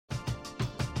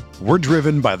We're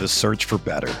driven by the search for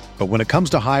better. But when it comes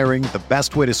to hiring, the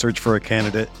best way to search for a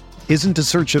candidate isn't to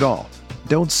search at all.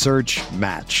 Don't search,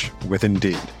 match with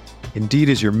Indeed. Indeed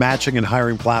is your matching and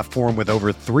hiring platform with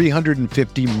over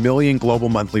 350 million global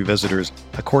monthly visitors,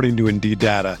 according to Indeed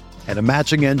data, and a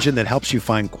matching engine that helps you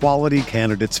find quality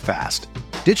candidates fast.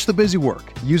 Ditch the busy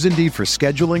work. Use Indeed for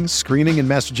scheduling, screening, and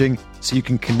messaging so you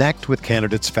can connect with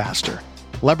candidates faster.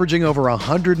 Leveraging over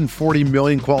 140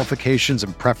 million qualifications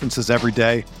and preferences every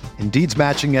day, Indeed's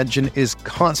matching engine is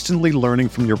constantly learning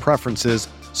from your preferences,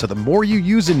 so the more you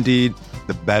use Indeed,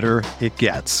 the better it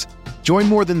gets. Join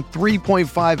more than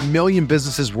 3.5 million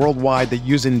businesses worldwide that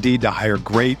use Indeed to hire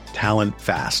great talent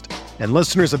fast. And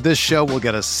listeners of this show will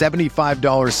get a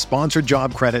 $75 sponsored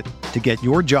job credit to get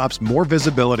your jobs more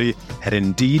visibility at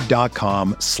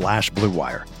Indeed.com/Blue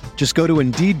Wire. Just go to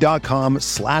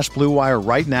Indeed.com/Blue Wire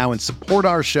right now and support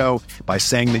our show by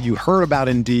saying that you heard about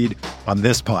Indeed on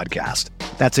this podcast.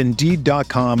 That's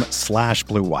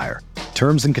Indeed.com/Blue Wire.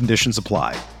 Terms and conditions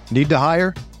apply. Need to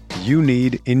hire? You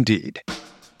need Indeed.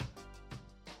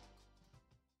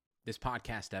 This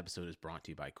podcast episode is brought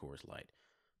to you by Coors Light.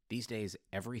 These days,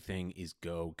 everything is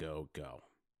go, go, go.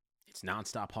 It's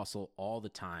nonstop hustle all the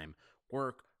time.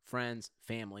 Work, friends,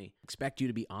 family, expect you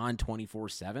to be on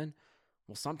 24/7.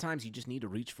 Well, sometimes you just need to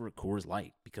reach for a Coors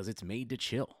Light because it's made to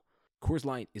chill. Coors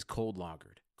Light is cold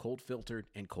lagered, cold filtered,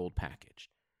 and cold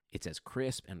packaged. It's as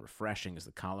crisp and refreshing as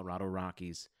the Colorado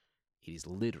Rockies. It is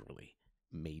literally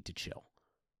made to chill.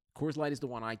 Coors Light is the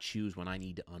one I choose when I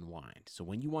need to unwind. So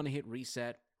when you want to hit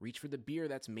reset, reach for the beer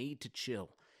that's made to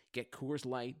chill. Get Coors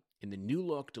Light in the new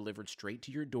look delivered straight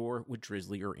to your door with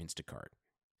Drizzly or Instacart.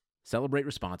 Celebrate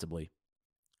responsibly.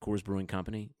 Coors Brewing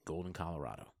Company, Golden,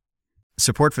 Colorado.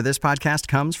 Support for this podcast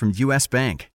comes from U.S.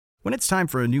 Bank. When it's time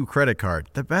for a new credit card,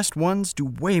 the best ones do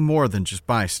way more than just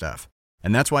buy stuff.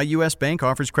 And that's why U.S. Bank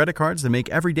offers credit cards that make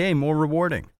every day more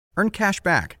rewarding. Earn cash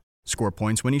back, score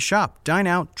points when you shop, dine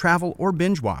out, travel, or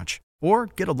binge watch, or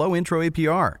get a low intro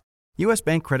APR. U.S.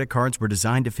 Bank credit cards were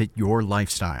designed to fit your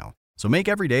lifestyle. So make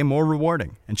every day more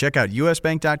rewarding and check out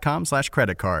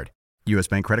usbank.com/credit card. U.S.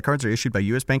 Bank credit cards are issued by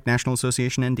U.S. Bank National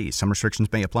Association ND. Some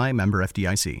restrictions may apply. Member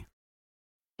FDIC.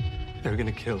 They're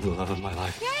gonna kill the love of my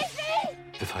life. Casey!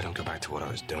 If I don't go back to what I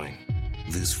was doing.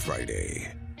 This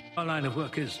Friday. Our line of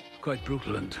work is quite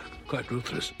brutal and quite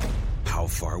ruthless. How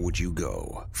far would you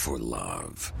go for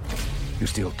love? You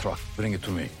steal a truck, bring it to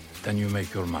me. Then you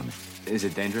make your money. Is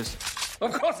it dangerous?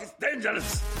 Of course it's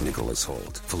dangerous! Nicholas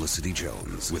Hoult, Felicity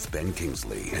Jones, with Ben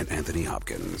Kingsley and Anthony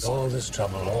Hopkins. All this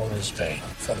trouble, all this pain,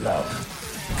 for love.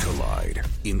 Collide.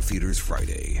 In theaters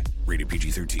Friday. Rated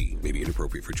PG-13. May be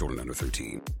inappropriate for children under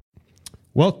 13.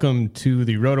 Welcome to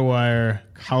the RotoWire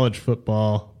College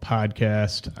Football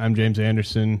Podcast. I'm James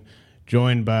Anderson,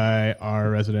 joined by our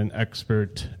resident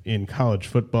expert in college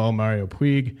football, Mario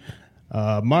Puig.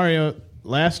 Mario,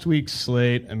 last week's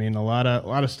slate, a lot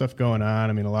of stuff going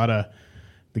on.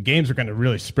 The games are kind of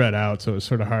really spread out, so it was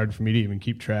sort of hard for me to even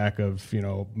keep track of,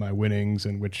 my winnings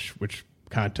and which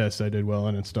contests I did well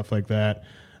in and stuff like that.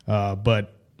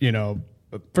 But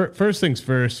first things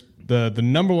first, the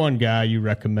number one guy you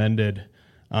recommended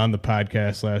on the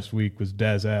podcast last week was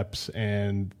Des Epps,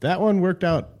 and that one worked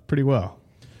out pretty well.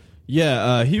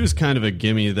 Yeah, he was kind of a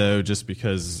gimme, though, just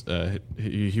because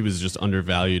he was just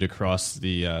undervalued across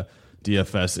the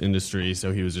DFS industry,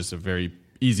 so he was just a very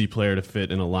easy player to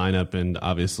fit in a lineup, and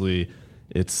obviously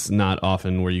it's not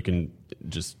often where you can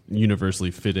just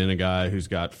universally fit in a guy who's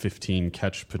got 15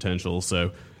 catch potential.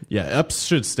 So, yeah, Epps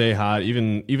should stay hot.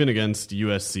 Even against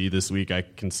USC this week, I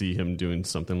can see him doing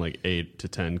something like 8 to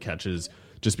 10 catches,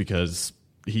 just because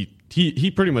he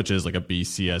pretty much is like a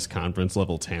BCS conference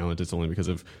level talent. It's only because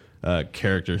of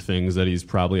character things that he's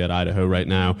probably at Idaho right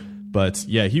now. But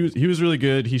yeah, he was really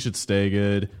good. He should stay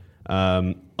good.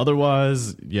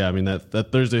 Otherwise, yeah,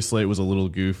 that Thursday slate was a little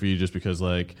goofy just because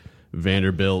like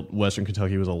Vanderbilt, Western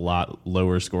Kentucky was a lot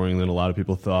lower scoring than a lot of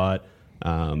people thought.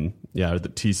 The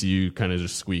TCU kind of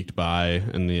just squeaked by,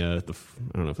 and the I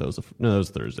don't know if that was that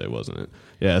was Thursday, wasn't it?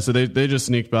 Yeah, so they just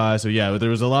sneaked by. So yeah, there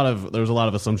was a lot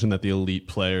of assumption that the elite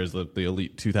players, the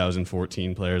elite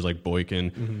 2014 players like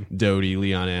Boykin, Doty,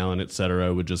 Leon Allen,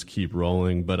 etc., would just keep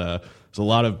rolling. But there's a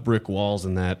lot of brick walls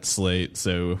in that slate.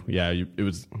 So yeah, it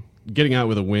was. Getting out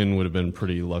with a win would have been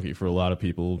pretty lucky for a lot of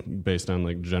people based on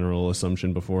like general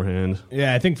assumption beforehand.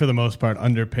 Yeah, I think for the most part,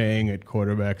 underpaying at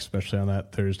quarterback, especially on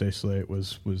that Thursday slate,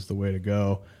 was the way to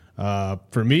go.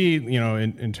 For me,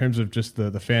 in terms of just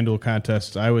the FanDuel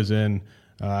contests I was in,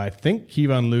 I think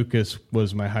Kevon Lucas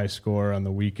was my high score on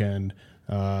the weekend.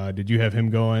 Did you have him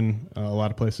going a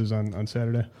lot of places on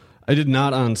Saturday? I did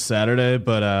not on Saturday,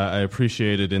 but I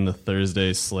appreciated in the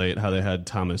Thursday slate how they had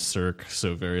Thomas Sirk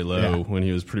so very low when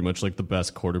he was pretty much like the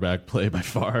best quarterback play by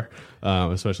far,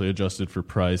 especially adjusted for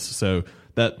price. So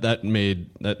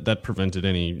that prevented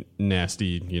any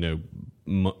nasty,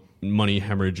 money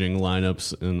hemorrhaging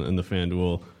lineups in the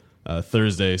FanDuel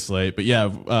Thursday slate. But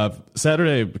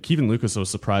Saturday, Kevin Lucas was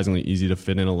surprisingly easy to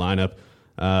fit in a lineup.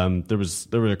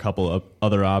 There were a couple of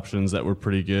other options that were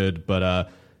pretty good, but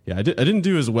I didn't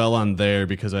do as well on there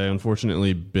because I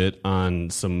unfortunately bit on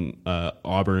some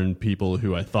Auburn people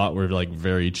who I thought were like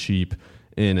very cheap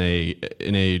in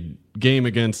a game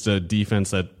against a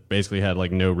defense that basically had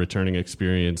like no returning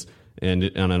experience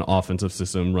and on an offensive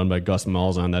system run by Gus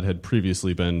Malzahn that had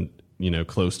previously been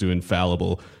close to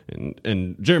infallible,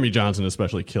 and Jeremy Johnson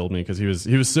especially killed me because he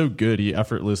was so good. He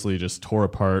effortlessly just tore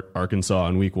apart Arkansas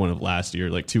in week 1 of last year,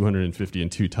 like 250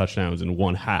 and 2 touchdowns in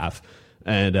one half.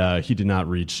 And he did not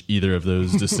reach either of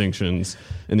those distinctions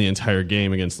in the entire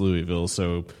game against Louisville.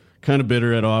 So kind of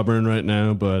bitter at Auburn right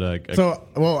now. But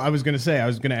I was going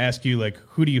to ask you, like,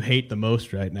 who do you hate the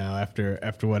most right now after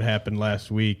what happened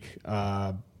last week?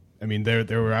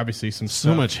 There were obviously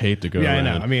so much hate to go around.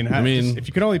 Yeah, I know. I mean, if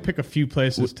you could only pick a few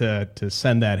places to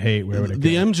send that hate, where would it go?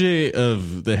 The MJ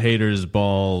of the haters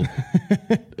ball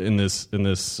in this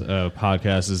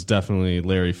podcast is definitely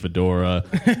Larry Fedora,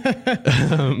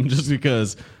 just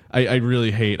because I really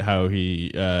hate how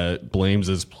he blames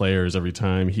his players every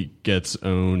time he gets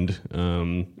owned.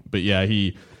 But yeah,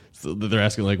 they're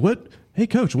asking like, what? Hey,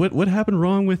 coach, what happened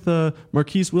wrong with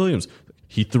Marquise Williams?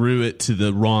 He threw it to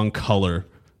the wrong color.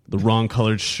 The wrong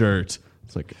colored shirt.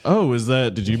 It's like,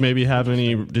 did you have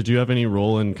any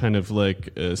role in kind of like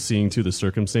seeing to the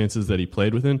circumstances that he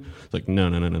played within? It's like, no.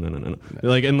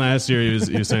 Like, and last year he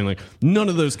was saying like, none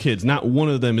of those kids, not one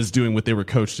of them is doing what they were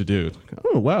coached to do. Like,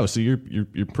 oh wow, so you're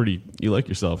pretty, you like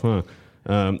yourself, huh?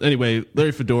 Anyway,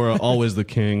 Larry Fedora, always the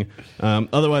king.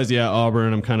 Otherwise,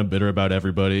 Auburn, I'm kind of bitter about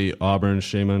everybody. Auburn,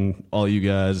 shame on all you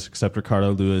guys except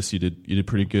Ricardo Lewis. You did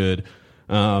pretty good.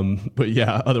 But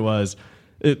yeah, otherwise.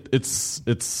 There's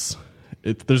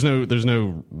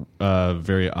no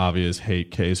very obvious hate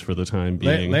case for the time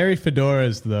being. Larry Fedora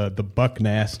is the Buck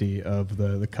Nasty of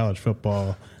the college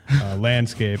football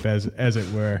landscape, as it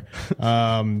were.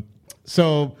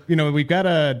 So we've got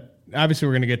obviously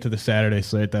we're going to get to the Saturday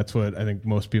slate. That's what I think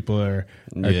most people are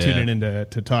tuning in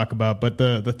to talk about. But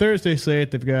the Thursday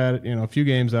slate, they've got a few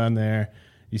games on there.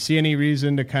 You see any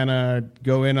reason to kind of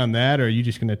go in on that, or are you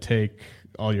just going to take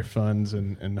all your funds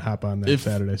and hop on that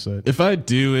Saturday slate? If I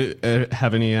do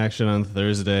have any action on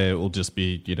Thursday, it will just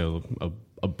be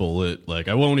a bullet. Like,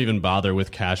 I won't even bother with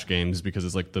cash games because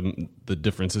it's like the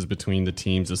differences between the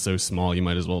teams is so small. You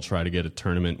might as well try to get a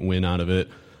tournament win out of it.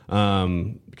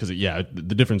 Because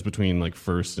the difference between like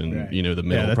first and the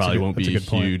middle probably won't be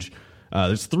huge.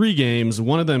 There's 3 games.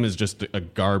 One of them is just a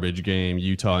garbage game,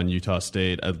 Utah and Utah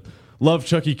State. I love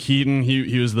Chucky Keaton.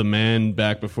 He was the man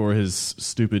back before his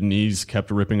stupid knees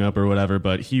kept ripping up or whatever,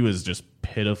 but he was just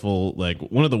pitiful. Like,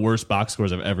 one of the worst box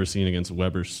scores I've ever seen against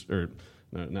Weber State.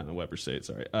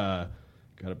 Sorry. Got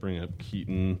to bring up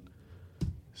Keaton.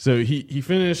 So he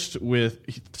finished with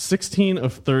 16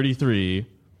 of 33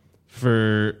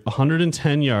 for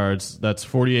 110 yards. That's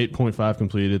 48.5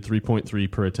 completed, 3.3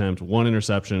 per attempt, 1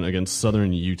 interception against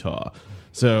Southern Utah.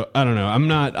 So, I don't know. I'm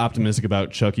not optimistic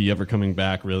about Chucky ever coming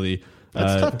back, really.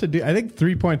 That's tough to do. I think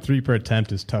 3.3 per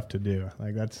attempt is tough to do.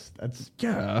 Like, that's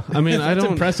yeah. I mean, that's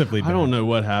impressively done. I don't know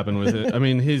what happened with it. I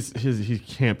mean, he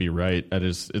can't be right.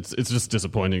 It's just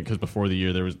disappointing because before the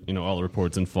year there was all the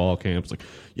reports in fall camps like,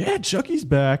 yeah, Chucky's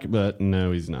back, but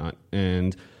no, he's not.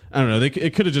 And I don't know.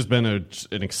 It could have just been an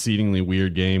exceedingly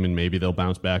weird game, and maybe they'll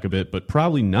bounce back a bit, but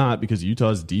probably not because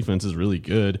Utah's defense is really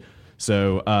good.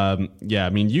 So, I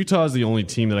mean, Utah is the only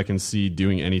team that I can see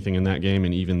doing anything in that game,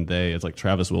 and even it's like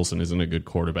Travis Wilson isn't a good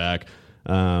quarterback.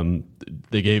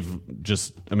 They gave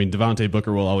Devontae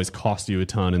Booker will always cost you a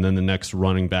ton, and then the next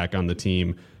running back on the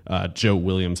team, Joe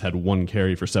Williams, had 1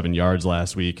 carry for 7 yards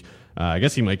last week. I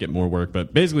guess he might get more work,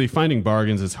 but basically finding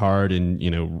bargains is hard,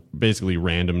 and basically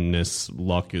randomness,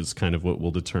 luck is kind of what will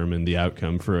determine the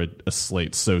outcome for a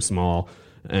slate so small.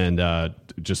 And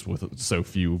just with so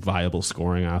few viable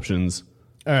scoring options.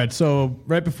 All right, so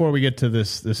right before we get to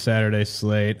this Saturday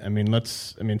slate,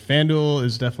 FanDuel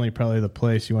is definitely probably the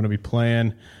place you want to be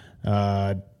playing.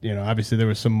 Obviously there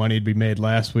was some money to be made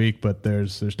last week, but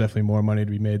there's definitely more money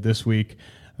to be made this week.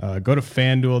 Go to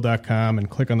FanDuel.com and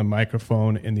click on the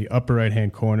microphone in the upper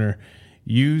right-hand corner.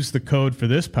 Use the code for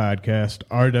this podcast,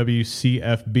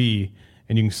 RWCFB,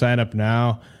 and you can sign up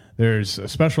now. There's a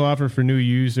special offer for new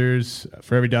users.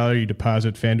 For every $1 you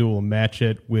deposit, FanDuel will match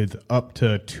it with up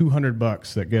to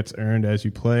 $200 that gets earned as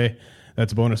you play.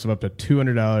 That's a bonus of up to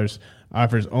 $200.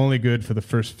 Offers only good for the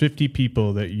first 50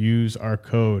 people that use our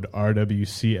code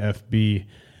RWCFB.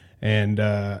 And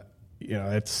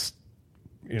it's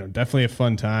definitely a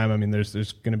fun time. I mean, there's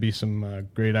going to be some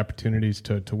great opportunities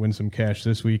to win some cash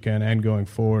this weekend and going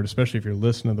forward, especially if you're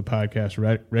listening to the podcast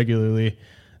regularly.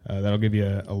 That'll give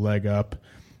you a leg up.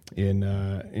 Even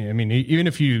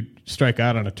if you strike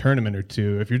out on a tournament or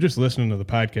two, if you're just listening to the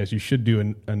podcast, you should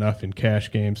do enough in cash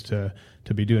games to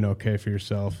be doing okay for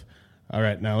yourself. All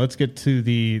right, now let's get to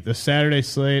the Saturday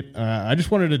slate. I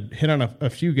just wanted to hit on a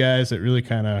few guys that really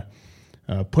kind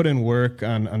of put in work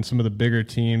on some of the bigger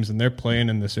teams, and they're playing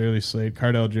in this early slate.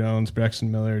 Cardell Jones,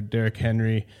 Braxton Miller, Derrick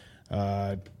Henry.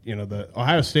 The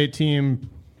Ohio State team,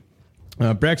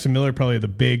 Braxton Miller probably the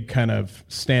big kind of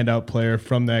standout player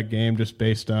from that game just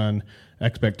based on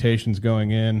expectations going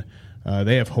in.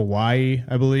 They have Hawaii,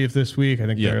 I believe, this week. I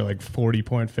think they're like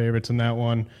 40-point favorites in that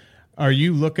one. Are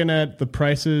you looking at the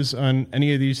prices on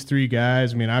any of these three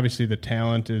guys? I mean, obviously the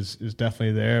talent is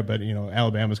definitely there, but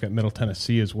Alabama's got Middle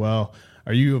Tennessee as well.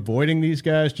 Are you avoiding these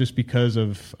guys just because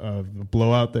of the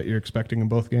blowout that you're expecting in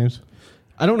both games?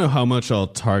 I don't know how much I'll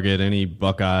target any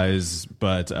Buckeyes,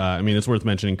 but it's worth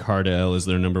mentioning Cardell is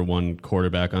their number one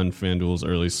quarterback on FanDuel's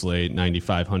early slate,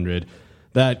 9,500.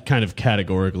 That kind of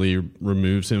categorically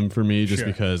removes him for me just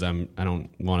because I don't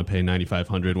want to pay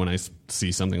 9,500 when I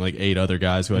see something like 8 other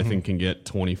guys who I think can get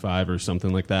 25 or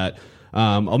something like that.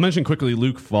 I'll mention quickly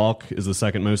Luke Falk is the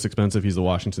second most expensive. He's the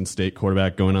Washington State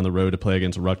quarterback going on the road to play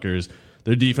against Rutgers.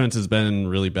 Their defense has been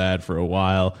really bad for a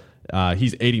while.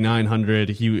 He's 8,900.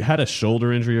 He had a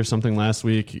shoulder injury or something last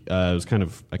week. It was kind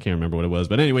of, I can't remember what it was,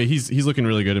 but anyway, he's looking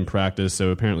really good in practice. So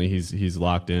apparently he's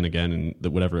locked in again,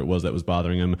 and whatever it was that was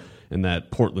bothering him in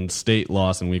that Portland State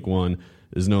loss in week 1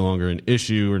 is no longer an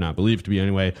issue, or not believed to be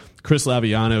anyway. Chris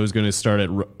Laviano is going to start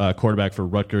at quarterback for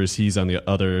Rutgers. He's on the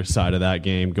other side of that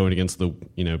game, going against the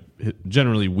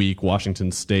generally weak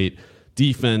Washington State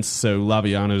defense, so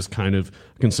Laviano's kind of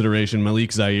consideration.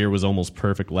 Malik Zaire was almost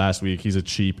perfect last week. He's a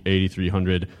cheap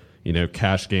 8,300,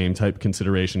 cash game type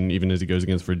consideration, even as he goes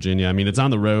against Virginia. I mean, it's on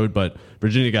the road, but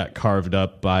Virginia got carved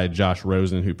up by Josh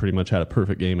Rosen, who pretty much had a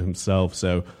perfect game himself.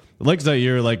 So like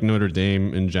Zaire, like Notre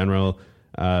Dame in general,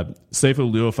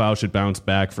 Seifo Luofau should bounce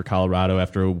back for Colorado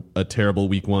after a terrible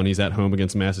week 1. He's at home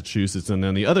against Massachusetts. And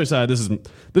then the other side, this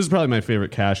is probably my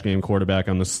favorite cash game quarterback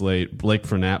on the slate, Blake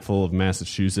Fernapfel of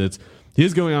Massachusetts. He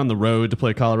is going on the road to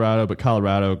play Colorado, but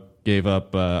Colorado gave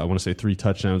up, 3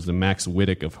 touchdowns to Max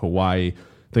Wittick of Hawaii.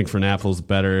 I think Fernapfel's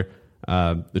better.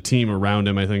 The team around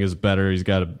him, I think, is better. He's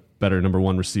got a better number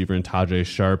 1 receiver in Tajay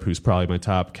Sharp, who's probably my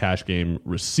top cash game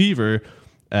receiver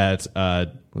at,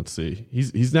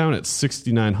 he's down at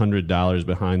 $6,900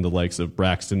 behind the likes of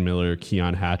Braxton Miller,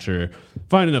 Keon Hatcher.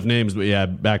 Fine enough names, but yeah,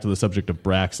 back to the subject of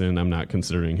Braxton, I'm not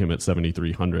considering him at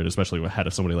 7,300, especially ahead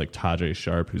of somebody like Tajay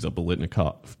Sharp, who's a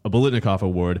Biletnikoff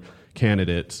Award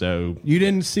candidate. So you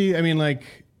didn't see,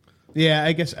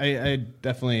 I guess I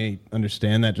definitely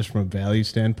understand that just from a value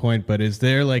standpoint, but is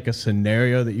there like a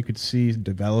scenario that you could see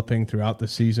developing throughout the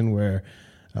season where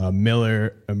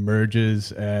Miller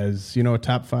emerges as, a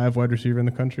top 5 wide receiver in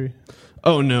the country?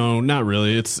 Oh, no, not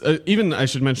really. It's even, I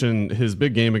should mention, his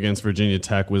big game against Virginia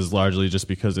Tech was largely just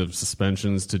because of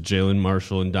suspensions to Jalen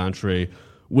Marshall and Dontre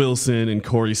Wilson and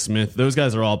Corey Smith. Those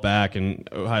guys are all back, and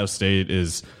Ohio State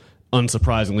is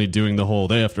unsurprisingly doing the whole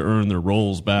they have to earn their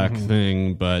roles back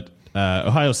thing. But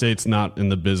Ohio State's not in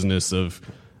the business of,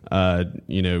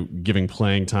 giving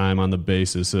playing time on the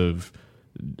basis of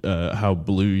how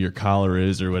blue your collar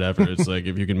is or whatever. It's like,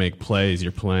 if you can make plays,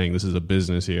 you're playing. This is a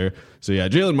business here. So yeah,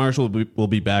 Jalen Marshall will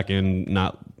be back in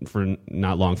not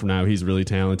long from now. He's really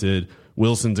talented.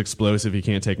 Wilson's explosive. He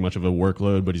can't take much of a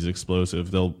workload, but he's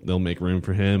explosive. They'll make room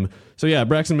for him. So yeah,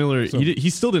 Braxton Miller, he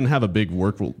still didn't have a big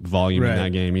work volume in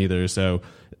that game either. So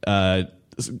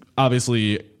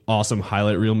obviously awesome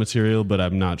highlight reel material, but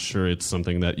I'm not sure it's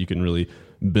something that you can really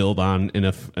build on in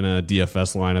a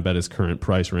DFS lineup at his current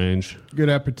price range.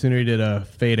 Good opportunity to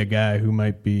fade a guy who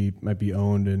might be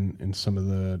owned in some of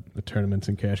the tournaments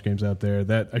and cash games out there.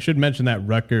 That I should mention that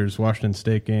Rutgers Washington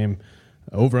State game,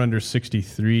 over under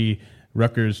 63.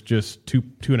 Rutgers just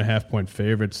 2.5 point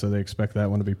favorites, so they expect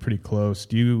that one to be pretty close.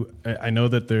 I know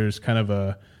that there's kind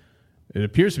of it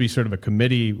appears to be sort of a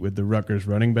committee with the Rutgers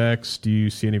running backs. Do you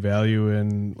see any value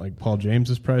in like Paul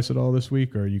James's price at all this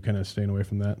week, or are you kind of staying away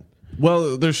from that?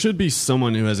 Well, there should be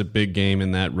someone who has a big game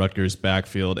in that Rutgers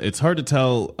backfield. It's hard to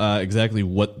tell exactly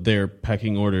what their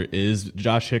pecking order is.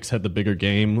 Josh Hicks had the bigger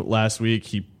game last week.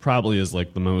 He probably is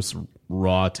like the most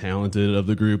raw talented of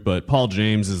the group, but Paul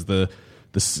James is the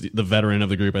veteran of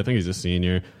the group. I think he's a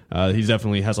senior. He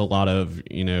definitely has a lot of,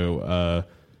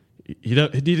 he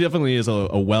definitely is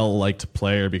a well-liked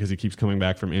player because he keeps coming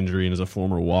back from injury and is a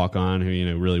former walk-on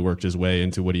who, really worked his way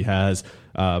into what he has.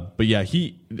 But yeah,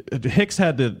 Hicks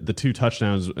had the 2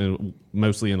 touchdowns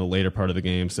mostly in the later part of the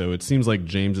game, so it seems like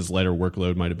James's lighter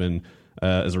workload might have been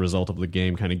as a result of the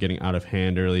game kind of getting out of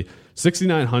hand early.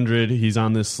 6,900, he's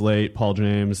on this slate, Paul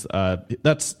James.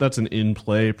 That's an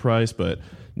in-play price, but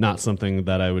not something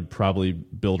that I would probably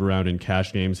build around in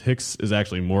cash games. Hicks is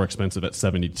actually more expensive at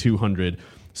 7,200.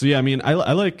 So yeah, I mean, I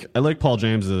like Paul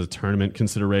James as a tournament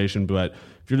consideration, but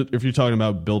if you're talking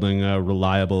about building a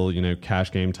reliable,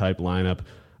 cash game type lineup,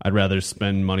 I'd rather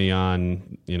spend money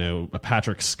on, a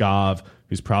Patrick Scov,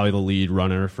 who's probably the lead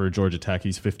runner for Georgia Tech.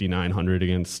 He's 5,900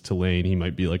 against Tulane. He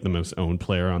might be like the most owned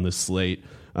player on this slate.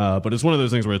 But it's one of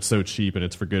those things where it's so cheap and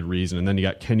it's for good reason. And then you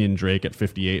got Kenyon Drake at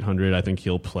 5,800. I think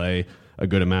he'll play a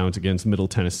good amount against Middle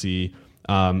Tennessee.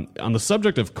 On the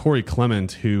subject of Corey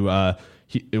Clement, who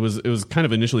it was kind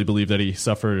of initially believed that he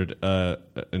suffered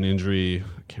an injury.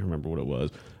 I can't remember what it was.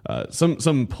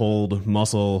 Some pulled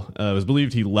muscle. It was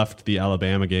believed he left the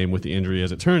Alabama game with the injury.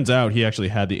 As it turns out, he actually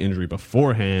had the injury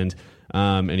beforehand,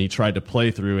 and he tried to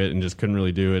play through it and just couldn't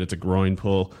really do it. It's a groin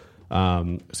pull.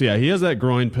 So yeah, he has that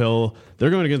groin pill. They're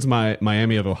going against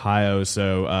Miami of Ohio,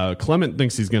 so Clement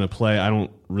thinks he's going to play. I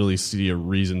don't really see a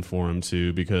reason for him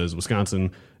to, because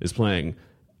Wisconsin is playing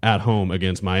at home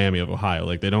against Miami of Ohio.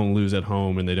 Like, they don't lose at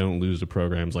home and they don't lose to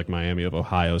programs like Miami of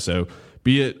Ohio. So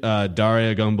be it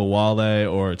Dare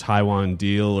Ogunbowale or Taiwan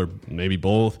Deal or maybe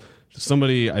both,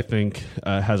 somebody I think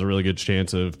has a really good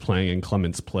chance of playing in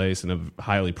Clement's place in a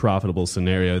highly profitable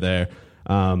scenario there.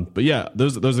 But yeah,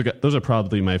 those are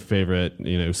probably my favorite,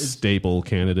 staple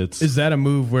candidates. Is that a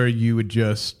move where you would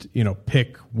just,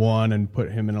 pick one and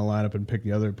put him in a lineup and pick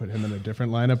the other and put him in a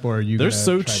different lineup, or are you? They're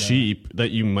so cheap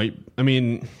that you might. I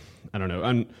mean, I don't know.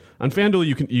 On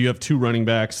FanDuel, you have 2 running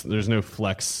backs. There's no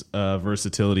flex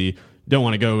versatility. You don't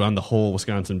want to go on the whole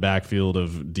Wisconsin backfield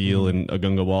of Deal and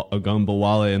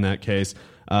Ogunbowale in that case.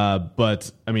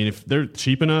 But I mean, if they're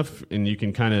cheap enough and you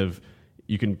can kind of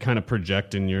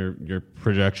project in your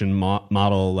projection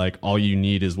model, like all you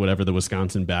need is whatever the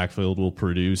Wisconsin backfield will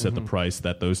produce at the price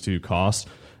that those 2 cost.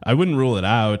 I wouldn't rule it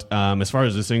out. As far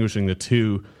as distinguishing the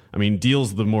 2, I mean,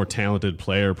 Deal's the more talented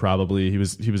player probably. He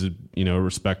was a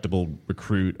respectable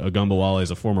recruit. Ogunbowale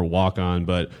is a former walk-on,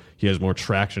 but he has more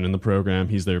traction in the program.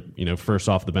 He's their first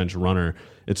off the bench runner.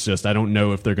 It's just I don't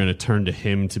know if they're going to turn to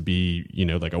him to be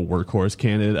like a workhorse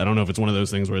candidate. I don't know if it's one of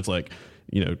those things where it's like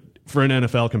for an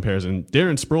NFL comparison,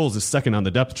 Darren Sproles is second on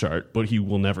the depth chart, but he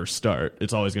will never start.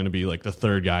 It's always going to be like the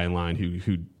third guy in line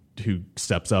who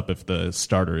steps up if the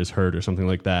starter is hurt or something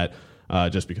like that,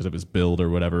 just because of his build or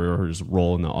whatever, or his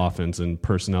role in the offense and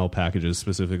personnel packages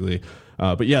specifically.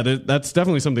 But yeah, that's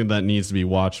definitely something that needs to be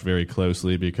watched very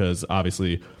closely, because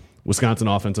obviously Wisconsin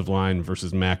offensive line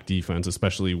versus MAC defense,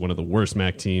 especially one of the worst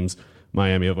MAC teams,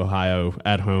 Miami of Ohio,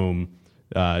 at home,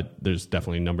 there's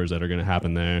definitely numbers that are going to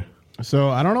happen there. So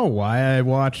I don't know why I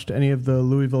watched any of the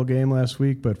Louisville game last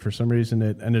week, but for some reason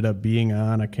it ended up being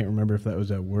on. I can't remember if that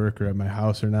was at work or at my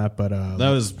house or not. But that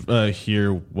was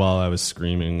here while I was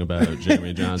screaming about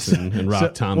Jeremy Johnson and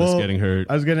Rock Thomas getting hurt.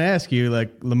 I was going to ask you,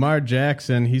 like Lamar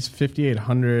Jackson, he's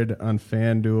 5,800 on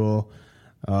FanDuel.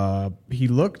 He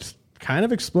looked kind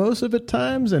of explosive at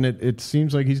times, and it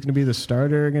seems like he's going to be the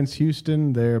starter against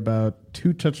Houston. They're about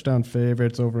 2 touchdown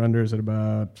favorites. Over-under is at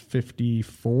about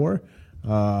 54.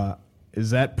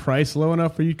 Is that price low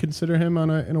enough for you to consider him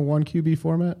in a 1 QB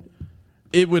format?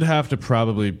 It would have to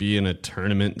probably be in a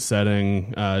tournament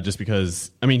setting, just because,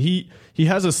 I mean, he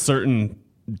has a certain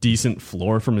decent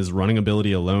floor from his running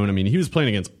ability alone. I mean, he was playing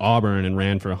against Auburn and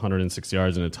ran for 106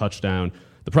 yards and a touchdown.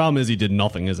 The problem is he did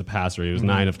nothing as a passer. He was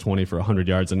 9 of 20 for 100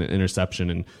 yards and an interception.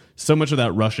 And so much of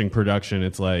that rushing production,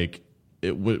 it's like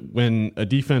when a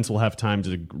defense will have time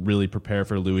to really prepare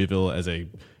for Louisville as a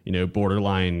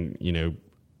borderline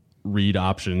read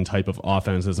option type of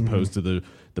offense, as opposed to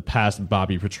the past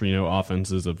Bobby Petrino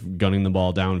offenses of gunning the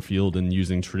ball downfield and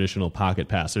using traditional pocket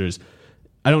passers.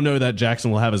 I don't know that Jackson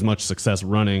will have as much success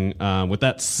running. With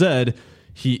that said,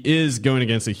 he is going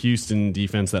against a Houston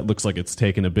defense that looks like it's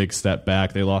taken a big step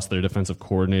back. They lost their defensive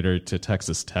coordinator to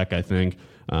Texas Tech, I think.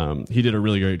 He did a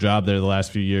really great job there the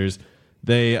last few years.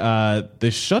 They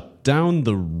shut down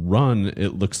the run,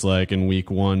 it looks like, in week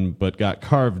 1, but got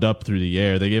carved up through the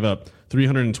air. They gave up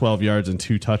 312 yards and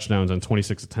 2 touchdowns on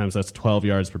 26 attempts. That's 12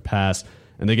 yards per pass.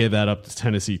 And they gave that up to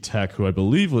Tennessee Tech, who I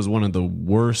believe was one of the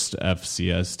worst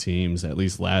FCS teams, at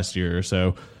least last year or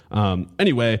so.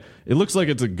 Anyway, it looks like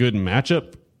it's a good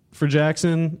matchup for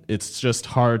Jackson. It's just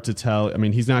hard to tell. I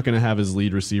mean, he's not going to have his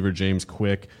lead receiver, James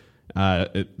Quick.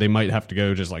 They might have to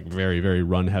go just like very, very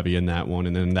run heavy in that one.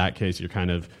 And then in that case, you're going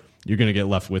to get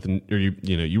left with, or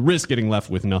you risk getting left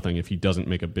with nothing if he doesn't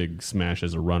make a big smash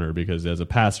as a runner, because as a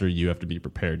passer, you have to be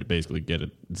prepared to basically get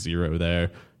a 0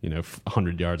 there.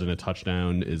 100 yards and a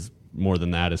touchdown is more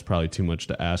than that is probably too much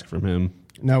to ask from him.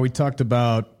 Now, we talked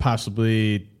about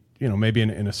possibly, maybe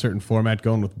in a certain format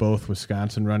going with both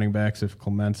Wisconsin running backs if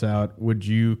Clement's out. Would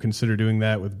you consider doing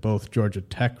that with both Georgia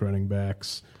Tech running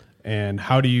backs? And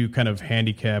how do you kind of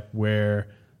handicap where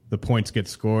the points get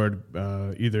scored,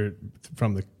 either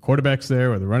from the quarterbacks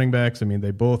there or the running backs? I mean,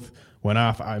 they both went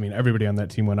off. I mean, everybody on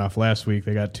that team went off last week.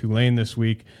 They got Tulane this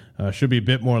week. Should be a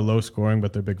bit more low scoring,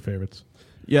 but they're big favorites.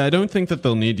 Yeah, I don't think that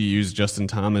they'll need to use Justin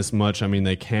Thomas much. I mean,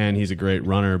 they can. He's a great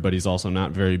runner, but he's also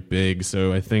not very big.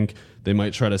 So I think they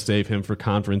might try to save him for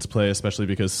conference play, especially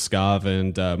because Scav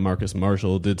and Marcus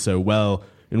Marshall did so well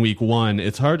in week 1.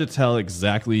 It's hard to tell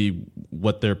exactly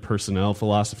what their personnel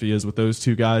philosophy is with those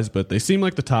two guys, but they seem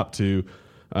like the top two.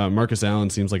 Marcus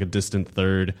Allen seems like a distant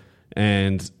third,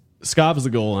 and Scav is a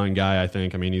goal line guy, I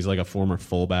think. I mean, he's like a former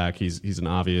fullback. He's an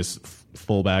obvious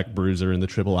fullback bruiser in the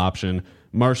triple option.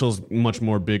 Marshall's much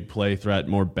more big play threat,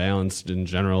 more balanced in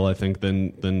general, I think,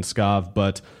 than Scav.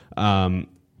 But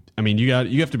I mean, you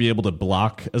have to be able to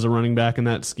block as a running back in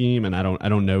that scheme, and I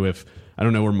don't know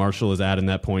where Marshall is at in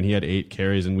that point. He had 8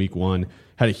 carries in week 1,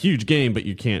 had a huge game, but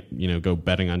you can't go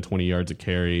betting on 20 yards a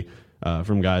carry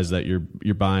from guys that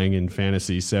you're buying in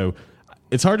fantasy. So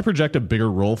it's hard to project a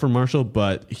bigger role for Marshall,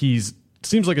 but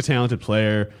seems like a talented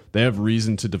player. They have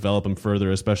reason to develop him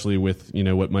further, especially with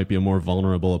what might be a more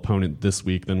vulnerable opponent this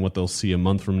week than what they'll see a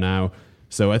month from now.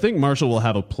 So I think Marshall will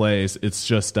have a place. It's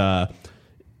just I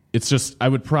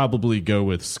would probably go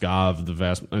with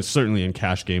Scav certainly in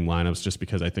cash game lineups, just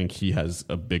because I think he has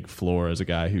a big floor as a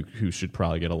guy who should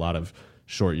probably get a lot of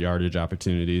short yardage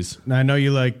opportunities. Now, I know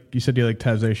you said you like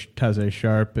Taze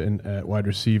Sharp at wide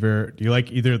receiver. Do you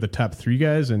like either of the top 3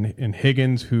 guys in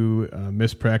Higgins, who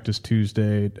missed practice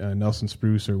Tuesday, Nelson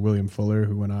Spruce, or William Fuller,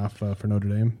 who went off for Notre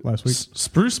Dame last week?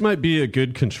 Spruce might be a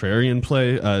good contrarian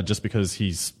play, just because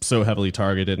he's so heavily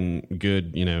targeted and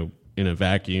good, in a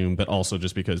vacuum, but also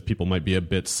just because people might be a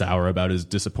bit sour about his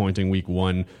disappointing week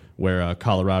 1, where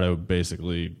Colorado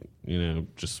basically,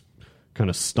 just kind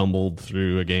of stumbled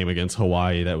through a game against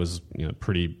Hawaii that was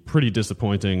pretty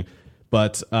disappointing.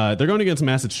 But they're going against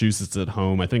Massachusetts at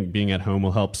home. I think being at home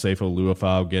will help Seifo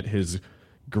Luafau get his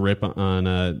grip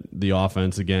on the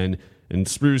offense again. And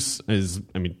Spruce is,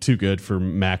 too good for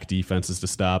MAC defenses to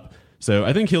stop. So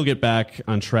I think he'll get back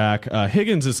on track.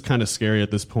 Higgins is kind of scary at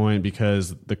this point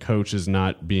because the coach is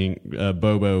not being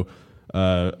Bobo,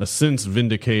 a since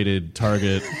vindicated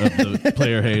target of the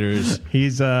player haters.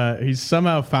 He's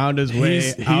somehow found his way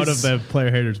out of the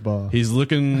player haters ball. He's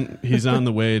on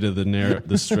the way to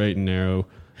the straight and narrow.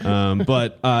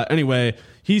 But anyway,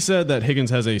 he said that Higgins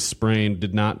has a sprain.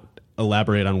 Did not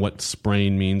elaborate on what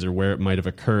sprain means or where it might have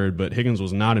occurred. But Higgins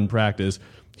was not in practice.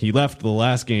 He left the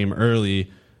last game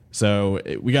early. So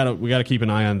we gotta keep an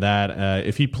eye on that.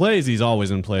 If he plays, he's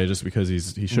always in play, just because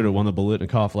he should have won the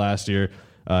Biletnikoff last year.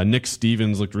 Nick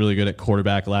Stevens looked really good at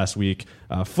quarterback last week.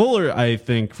 Fuller, I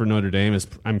think, for Notre Dame,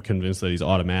 I'm convinced that he's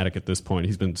automatic at this point.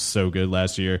 He's been so good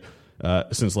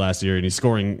since last year, and he's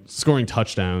scoring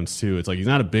touchdowns too. It's like he's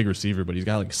not a big receiver, but he's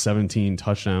got like 17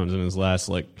 touchdowns in his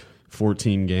last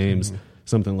 14 games,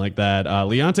 something like that.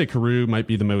 Leonte Carew might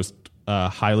be the most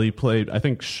highly played. I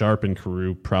think Sharp and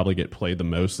Carew probably get played the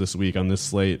most this week on this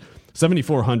slate.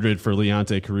 7,400 for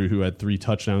Leonte Carew, who had 3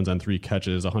 touchdowns on 3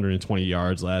 catches, 120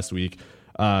 yards last week.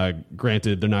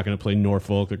 Granted, they're not going to play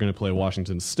Norfolk. They're going to play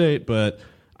Washington State, but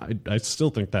I still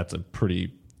think that's a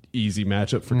pretty easy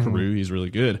matchup for Carew. He's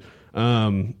really good.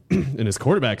 And his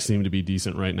quarterbacks seem to be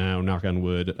decent right now, knock on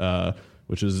wood,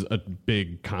 which is a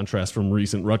big contrast from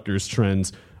recent Rutgers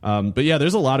trends. But yeah,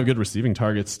 there's a lot of good receiving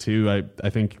targets too. I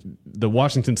think the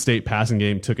Washington State passing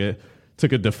game took a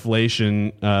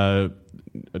deflation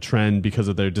a trend because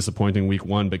of their disappointing week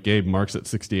 1, but Gabe Marks at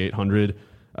 6,800.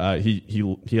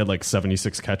 He had like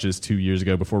 76 catches 2 years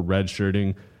ago before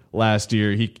redshirting last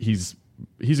year. He's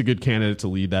a good candidate to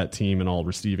lead that team in all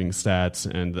receiving stats.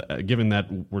 And given that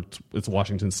it's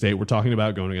Washington State we're talking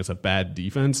about going against a bad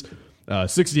defense,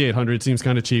 6,800 seems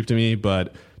kind of cheap to me.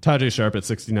 But Taje Sharp at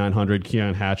 6,900,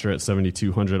 Keon Hatcher at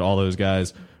 7,200. All those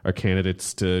guys are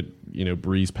candidates to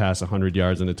breeze past 100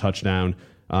 yards and a touchdown.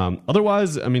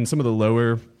 Otherwise, some of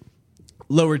the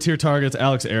lower tier targets,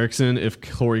 Alex Erickson, if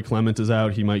Corey Clement is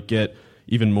out, he might get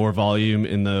even more volume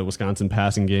in the Wisconsin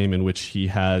passing game, in which he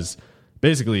has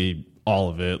basically all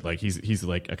of it. Like he's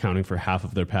like accounting for half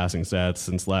of their passing stats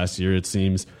since last year, it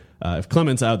seems. If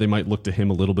Clement's out, they might look to him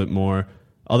a little bit more.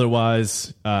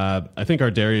 Otherwise, I think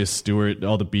our Darius Stewart,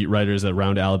 all the beat writers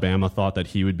around Alabama thought that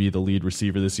he would be the lead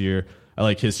receiver this year. I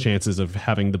like his chances of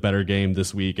having the better game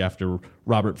this week after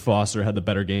Robert Foster had the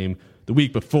better game the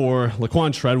week before.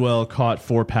 Laquan Treadwell caught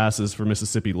 4 passes for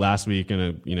Mississippi last week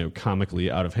in a comically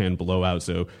out-of-hand blowout,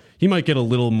 so he might get a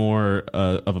little more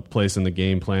of a place in the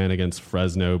game plan against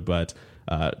Fresno, but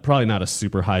probably not a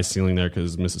super high ceiling there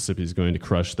because Mississippi is going to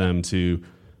crush them too.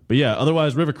 But yeah,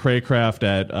 otherwise, River Craycraft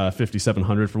at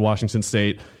 5,700 for Washington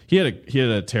State. He had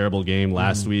a terrible game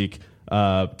last week.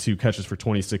 2 catches for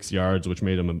 26 yards, which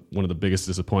made him one of the biggest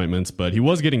disappointments. But he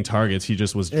was getting targets. He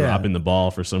just was dropping the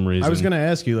ball for some reason. I was going to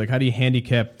ask you, like, how do you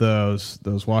handicap those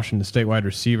Washington State wide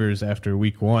receivers after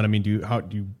week 1? I mean, do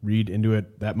you read into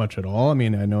it that much at all? I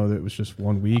mean, I know that it was just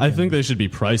 1 week. I think they should be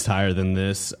priced higher than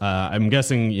this. I'm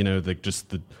guessing,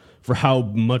 for how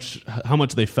much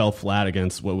they fell flat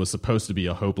against what was supposed to be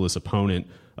a hopeless opponent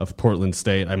of Portland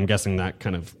State. I'm guessing that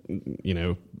kind of,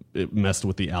 it messed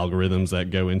with the algorithms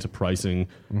that go into pricing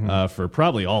for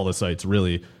probably all the sites,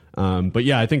 really. But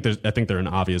yeah, I think they're an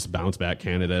obvious bounce back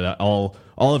candidate. All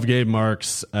of Gabe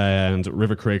Marks and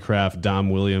River Craycraft,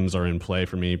 Dom Williams are in play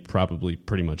for me, probably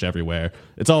pretty much everywhere.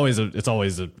 It's always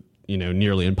a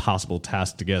nearly impossible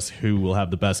task to guess who will have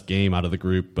the best game out of the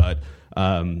group, but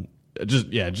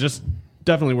just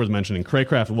definitely worth mentioning.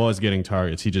 Craycraft was getting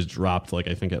targets. He just dropped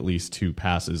I think at least 2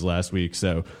 passes last week.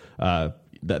 So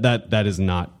that is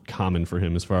not common for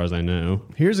him as far as I know.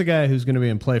 Here's a guy who's going to be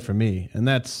in play for me, and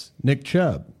that's Nick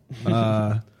Chubb,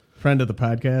 friend of the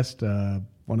podcast.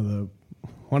 One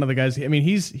of the guys. I mean,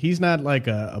 he's not like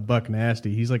a Buck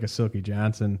Nasty. He's like a Silky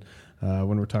Johnson.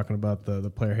 When we're talking about the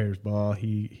player haters ball,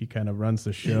 he kind of runs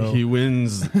the show. He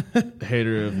wins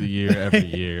hater of the year every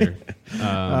year.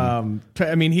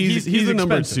 I mean, he's the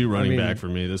number 2 running back for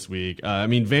me this week. I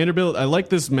mean, Vanderbilt, I like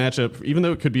this matchup, even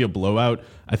though it could be a blowout.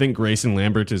 I think Grayson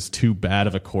Lambert is too bad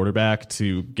of a quarterback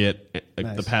to get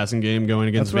the passing game going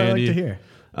against Vandy. That's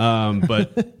what I like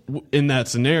to hear. But in that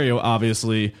scenario,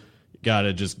 obviously, got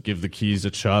to just give the keys to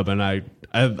Chubb, and I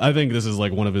think this is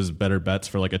like one of his better bets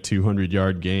for like a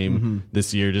 200-yard game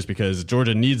this year, just because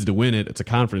Georgia needs to win it. It's a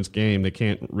conference game. They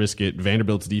can't risk it.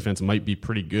 Vanderbilt's defense might be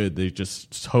pretty good. They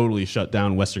just totally shut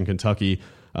down Western Kentucky.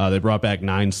 They brought back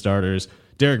 9 starters.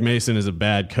 Derek Mason is a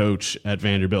bad coach at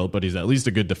Vanderbilt, but he's at least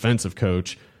a good defensive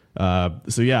coach.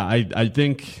 So yeah, I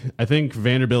think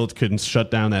Vanderbilt could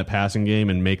shut down that passing game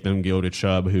and make them go to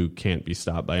Chubb, who can't be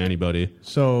stopped by anybody.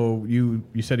 So you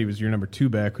said he was your number 2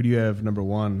 back. Who do you have number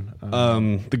 1?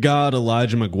 The God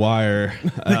Elijah McGuire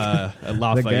at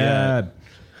Lafayette.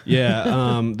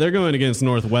 Yeah, they're going against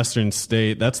Northwestern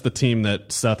State. That's the team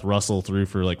that Seth Russell threw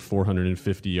for like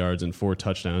 450 yards and 4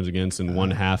 touchdowns against in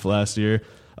one half last year.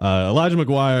 Elijah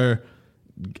McGuire,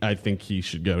 I think he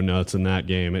should go nuts in that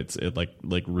game. It's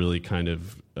really kind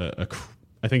of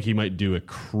I think he might do a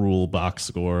cruel box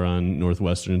score on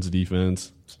Northwestern's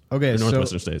defense. Okay,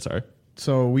 Northwestern State, sorry.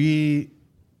 So we,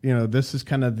 this is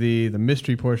kind of the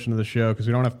mystery portion of the show because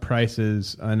we don't have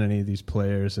prices on any of these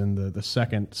players in the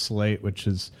second slate, which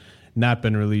has not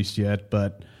been released yet.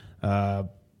 But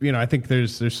I think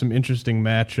there's some interesting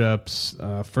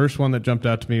matchups. First one that jumped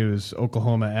out to me was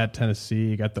Oklahoma at Tennessee.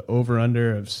 You got the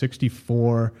over-under of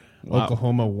 64. Wow.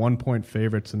 Oklahoma 1-point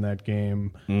favorites in that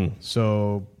game.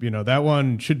 So, that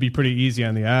one should be pretty easy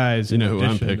on the eyes. You know who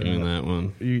I'm picking in that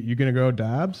one. You going to go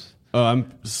Dobbs? Oh,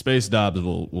 Space Dobbs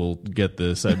will get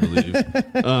this, I believe.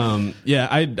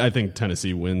 I think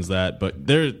Tennessee wins that. But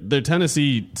their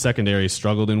Tennessee secondary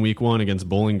struggled in week 1 against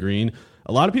Bowling Green.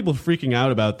 A lot of people freaking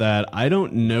out about that. I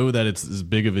don't know that it's as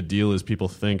big of a deal as people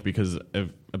think because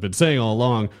I've been saying all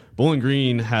along, Bowling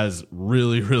Green has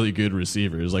really, really good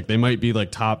receivers. Like they might be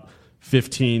like top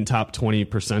 15, top 20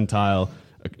 percentile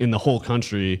in the whole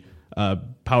country,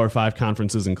 Power 5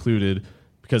 conferences included,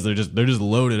 because they're just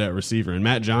loaded at receiver. And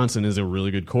Matt Johnson is a really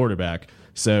good quarterback.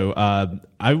 So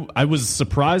I was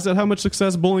surprised at how much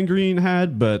success Bowling Green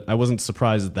had, but I wasn't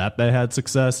surprised that they had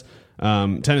success.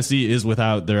 Tennessee is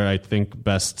without their, I think,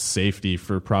 best safety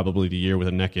for probably the year with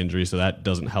a neck injury, so that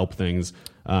doesn't help things.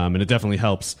 And it definitely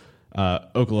helps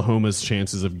Oklahoma's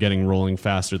chances of getting rolling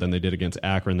faster than they did against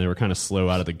Akron. They were kind of slow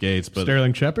out of the gates. But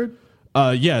Sterling Shepard?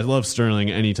 Yeah, I love Sterling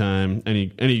anytime.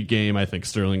 Any game, I think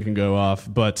Sterling can go off.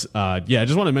 But I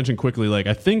just want to mention quickly,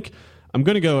 I think I'm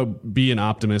going to go be an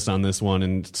optimist on this one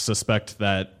and suspect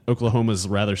that Oklahoma's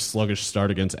rather sluggish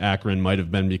start against Akron might have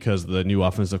been because the new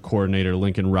offensive coordinator,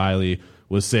 Lincoln Riley,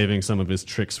 was saving some of his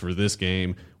tricks for this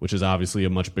game, which is obviously a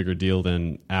much bigger deal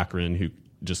than Akron, who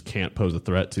just can't pose a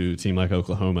threat to a team like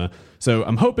Oklahoma. So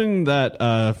I'm hoping that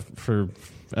for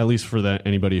at least for that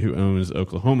anybody who owns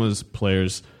Oklahoma's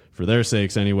players, for their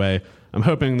sakes anyway, I'm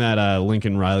hoping that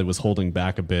Lincoln Riley was holding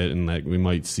back a bit and that we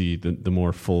might see the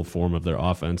more full form of their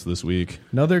offense this week.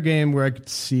 Another game where I could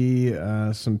see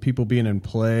some people being in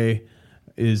play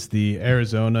is the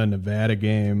Arizona-Nevada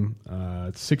game.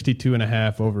 It's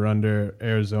 62.5 over-under.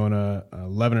 Arizona,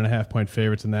 11.5 point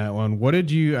favorites in that one. What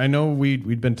did you – I know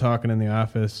we'd been talking in the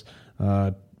office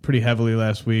pretty heavily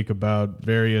last week about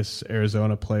various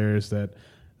Arizona players that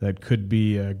could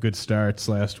be good starts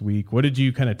last week. What did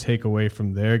you kind of take away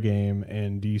from their game,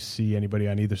 and do you see anybody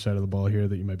on either side of the ball here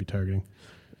that you might be targeting?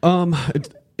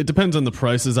 It depends on the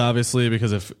prices, obviously,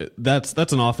 because if that's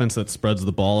an offense that spreads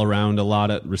the ball around a lot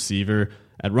at receiver.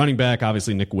 At running back,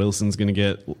 obviously Nick Wilson's going to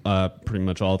get pretty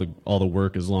much all the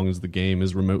work as long as the game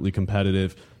is remotely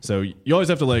competitive. So you always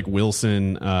have to like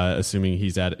Wilson, assuming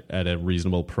he's at a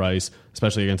reasonable price,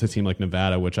 especially against a team like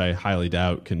Nevada, which I highly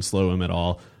doubt can slow him at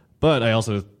all. But I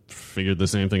also figured the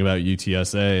same thing about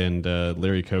UTSA, and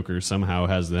Larry Coker somehow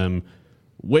has them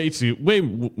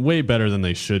way better than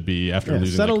they should be after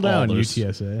losing. Settle down,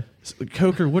 UTSA.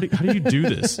 Coker, how do you do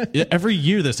this? Every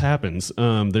year this happens.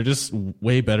 They're just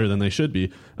way better than they should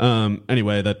be.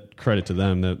 Anyway, that credit to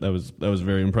them. That was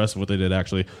very impressive what they did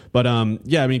actually. But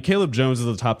yeah, I mean Caleb Jones is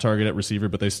the top target at receiver,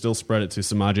 but they still spread it to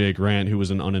Samaje Grant, who was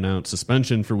an unannounced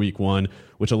suspension for week 1,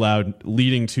 which allowed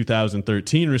leading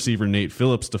 2013 receiver Nate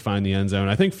Phillips to find the end zone.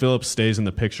 I think Phillips stays in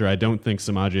the picture. I don't think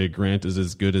Samaje Grant is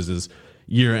as good as his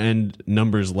year-end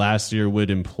numbers last year would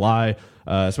imply,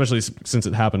 especially since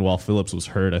it happened while Phillips was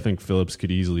hurt. I think Phillips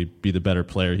could easily be the better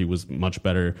player. He was much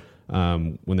better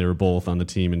when they were both on the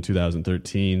team in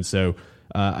 2013. So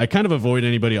I kind of avoid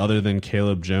anybody other than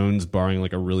Caleb Jones, barring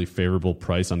like a really favorable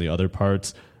price on the other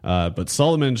parts. But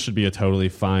Solomon should be a totally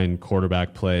fine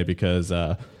quarterback play because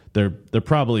they're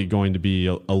probably going to be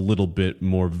a little bit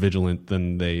more vigilant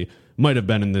than they might have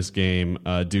been in this game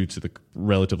due to the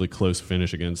relatively close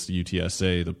finish against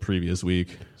UTSA the previous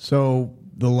week. So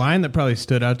the line that probably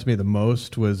stood out to me the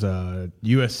most was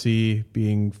USC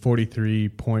being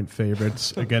 43-point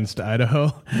favorites against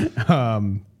Idaho.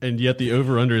 And yet the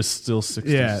over-under is still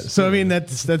 60. Yeah, so I mean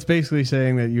that's basically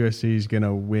saying that USC is going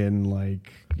to win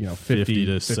like 50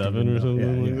 to 7 or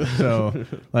something. Yeah. So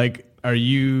like, are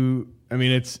you? I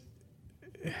mean,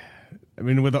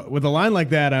 with a line like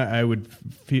that, I would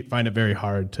find it very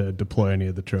hard to deploy any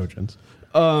of the Trojans.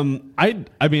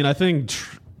 I think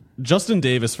Justin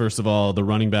Davis, first of all, the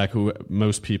running back who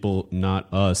most people,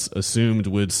 not us, assumed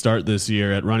would start this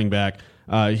year at running back.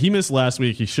 He missed last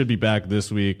week. He should be back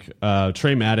this week.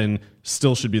 Trey Madden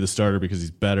still should be the starter because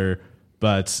he's better,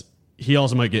 but he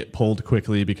also might get pulled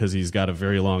quickly because he's got a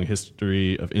very long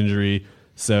history of injury.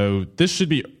 So this should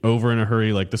be over in a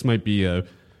hurry. Like this might be a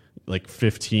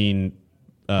 15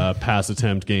 pass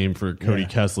attempt game for Cody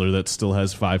Kessler that still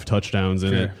has 5 touchdowns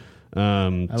in it.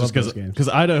 Just because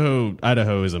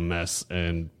Idaho is a mess,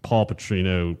 and Paul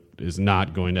Petrino is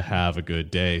not going to have a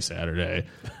good day Saturday.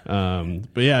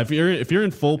 But yeah, if you're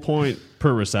in full point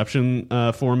per reception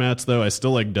formats, though, I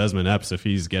still like Desmond Epps if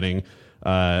he's getting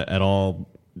at all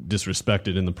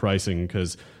disrespected in the pricing.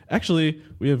 Because actually,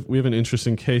 we have an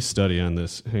interesting case study on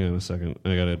this. Hang on a second,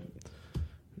 I gotta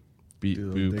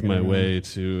boop my way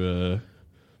to.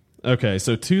 Okay,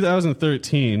 so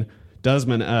 2013,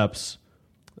 Desmond Epps.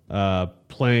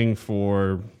 Playing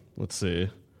for, let's see.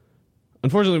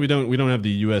 Unfortunately, we don't have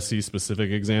the USC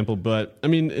specific example, but I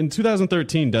mean, in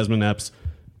 2013, Desmond Epps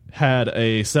had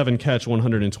a 7-catch,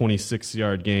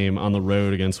 126-yard game on the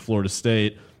road against Florida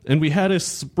State, and we had a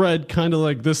spread kind of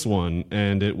like this one,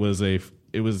 and it was, or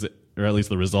at least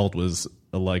the result was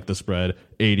like the spread,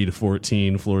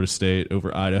 80-14, Florida State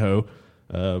over Idaho.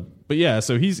 But yeah,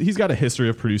 so he's got a history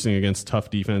of producing against tough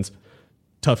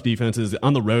defenses.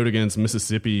 On the road against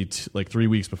Mississippi, like 3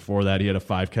 weeks before that, he had a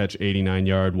 5-catch,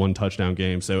 89-yard, 1-touchdown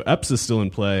game. So Epps is still in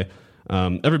play.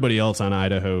 Everybody else on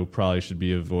Idaho probably should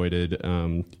be avoided,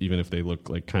 even if they look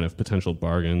like kind of potential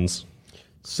bargains.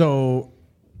 So,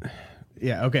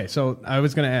 yeah, okay. So I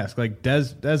was going to ask, like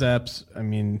Des Epps, I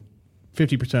mean,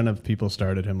 50% of people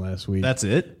started him last week. That's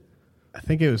it? I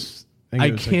think it was.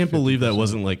 I can't believe that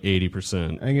wasn't like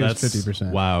 80%. I think it was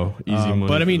 50%. Wow, easy money.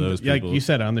 But I mean, for those like people. you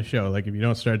said on the show, like if you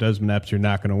don't start Desmond Epps, you're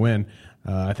not going to win.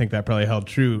 I think that probably held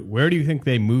true. Where do you think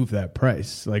they move that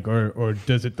price? Like, or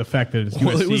does it the fact that it's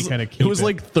USC kind of keep it was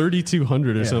like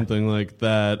 3,200 or something like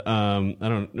that. I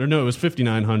don't. Or no, it was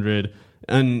 5,900.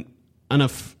 And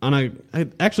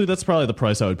actually, that's probably the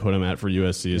price I would put him at for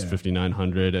USC is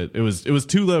 5,900. It was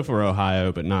too low for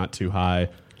Ohio, but not too high.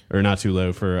 or not too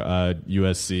low for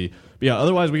USC. But yeah,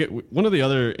 otherwise we get one of the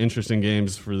other interesting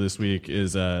games for this week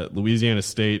is Louisiana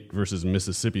State versus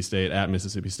Mississippi State at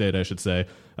Mississippi State, I should say.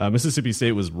 Mississippi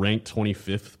State was ranked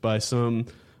 25th by some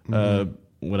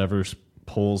whatever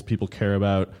polls people care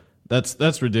about.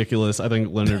 That's ridiculous. I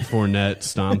think Leonard Fournette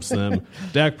stomps them.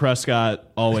 Dak Prescott,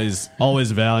 always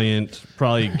valiant,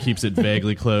 probably keeps it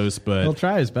vaguely close, but he'll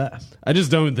try his best. I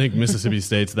just don't think Mississippi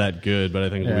State's that good, but I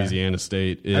think Louisiana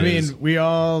State is. I mean, we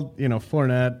all,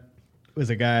 Fournette was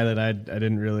a guy that I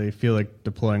didn't really feel like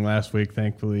deploying last week.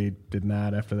 Thankfully, did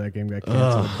not after that game got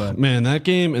canceled. But man, that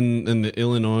game and the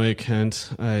Illinois Kent,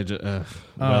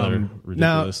 rather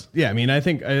ridiculous. Now, I mean, I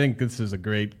think this is a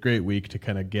great week to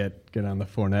kind of get on the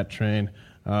Fournette train.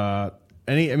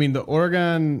 The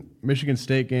Oregon Michigan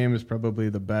State game is probably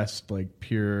the best like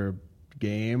pure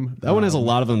game. That one has a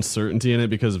lot of uncertainty in it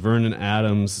because Vernon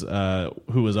Adams,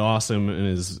 who was awesome and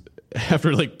is.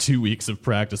 After like 2 weeks of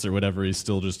practice or whatever, he's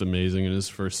still just amazing in his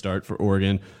first start for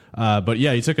Oregon. But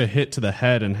yeah, he took a hit to the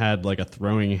head and had like a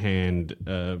throwing hand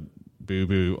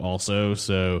boo-boo also.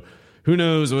 So who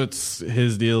knows what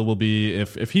his deal will be.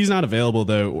 If he's not available,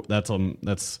 though, that's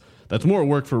more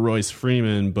work for Royce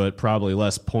Freeman, but probably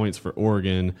less points for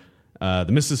Oregon.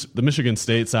 The Michigan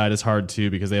State side is hard too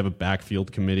because they have a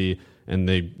backfield committee and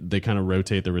they kind of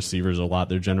rotate the receivers a lot.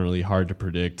 They're generally hard to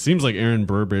predict. Seems like Aaron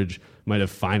Burbridge might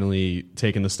have finally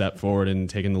taken the step forward and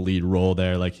taken the lead role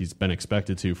there like he's been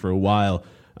expected to for a while.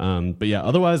 But yeah,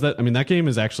 otherwise that game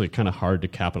is actually kind of hard to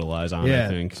capitalize on, I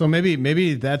think. So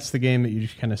maybe that's the game that you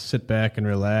just kind of sit back and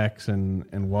relax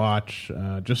and watch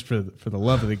just for the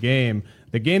love of the game.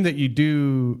 The game that you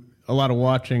do a lot of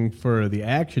watching for the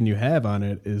action you have on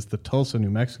it is the Tulsa, New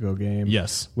Mexico game.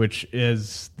 Yes. Which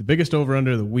is the biggest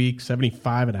over-under of the week,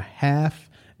 75.5.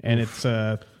 And it's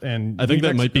and I think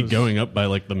that might be going up by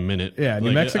like the minute. Yeah,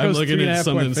 New Mexico's I'm looking at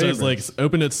something that says like favorites.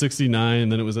 opened at 69,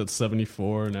 then it was at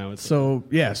 74. Now it's so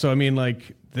I mean,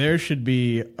 like there should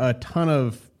be a ton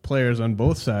of players on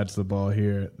both sides of the ball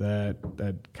here that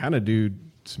kind of do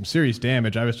some serious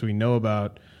damage. Obviously, we know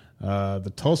about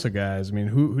the Tulsa guys. I mean,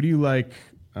 who do you like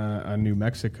on New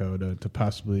Mexico to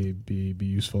possibly be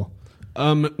useful?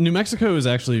 New Mexico is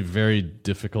actually very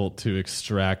difficult to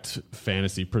extract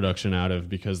fantasy production out of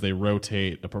because they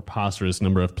rotate a preposterous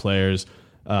number of players,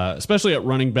 especially at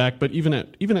running back, but even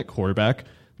at quarterback.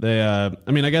 They,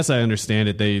 I guess I understand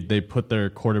it. They put their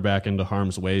quarterback into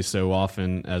harm's way so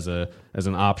often as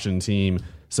an option team.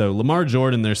 So Lamar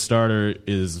Jordan, their starter,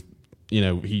 is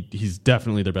he's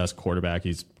definitely their best quarterback.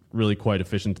 He's really quite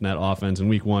efficient in that offense. In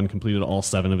week 1, completed all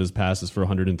 7 of his passes for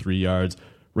 103 yards.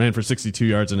 Ran for 62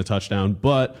 yards and a touchdown,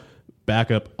 but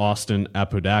backup Austin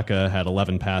Apodaca had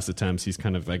 11 pass attempts. He's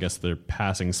kind of, I guess, their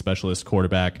passing specialist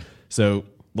quarterback. So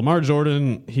Lamar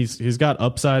Jordan, he's got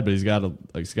upside, but he's got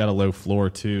a low floor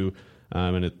too,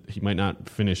 and he might not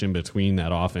finish in between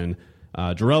that often.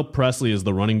 Jarrell Presley is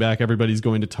the running back everybody's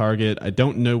going to target. I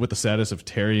don't know what the status of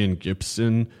Terrion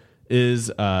Gibson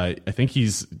is. I think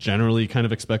he's generally kind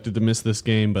of expected to miss this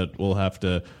game, but we'll have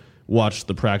to watch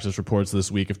the practice reports this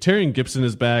week. If Terrion Gibson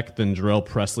is back, then Jarrell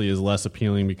Presley is less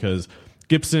appealing because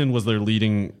Gibson was their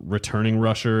leading returning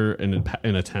rusher in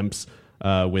attempts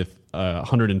with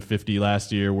 150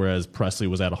 last year, whereas Presley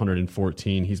was at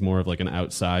 114. He's more of like an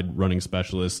outside running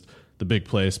specialist, the big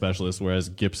play specialist, whereas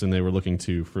Gibson they were looking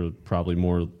to for probably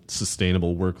more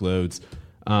sustainable workloads,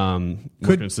 more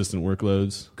consistent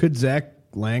workloads. Could Zach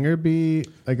Langer be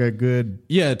like a good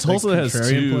Tulsa has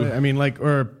two. Play? I mean,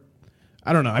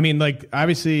 I don't know. I mean,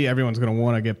 obviously everyone's going to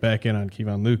want to get back in on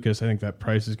Kevon Lucas. I think that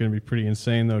price is going to be pretty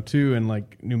insane, though, too. And,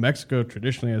 New Mexico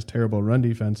traditionally has terrible run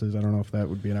defenses. I don't know if that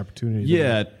would be an opportunity.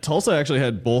 Yeah, Tulsa actually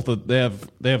had both. They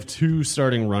have 2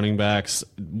 starting running backs.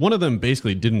 One of them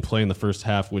basically didn't play in the first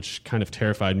half, which kind of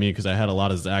terrified me because I had a lot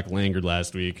of Zach Langer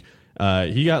last week.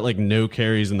 He got, no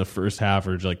carries in the first half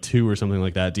or, 2 or something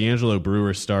like that. D'Angelo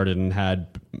Brewer started and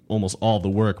had almost all the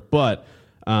work, but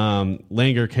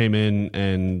Langer came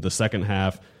in the second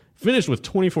half, finished with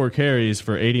 24 carries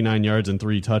for 89 yards and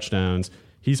 3 touchdowns.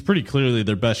 He's pretty clearly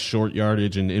their best short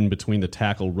yardage and in between the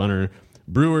tackle runner.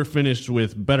 Brewer finished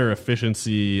with better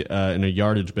efficiency in a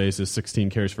yardage basis, 16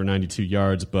 carries for 92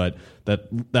 yards, but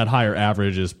that higher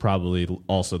average is probably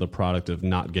also the product of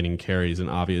not getting carries in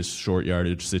obvious short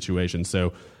yardage situations.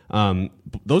 So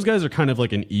those guys are kind of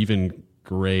like an even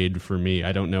grade for me.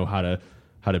 I don't know how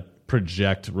to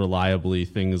project reliably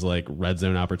things like red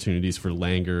zone opportunities for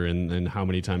Langer and how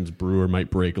many times Brewer might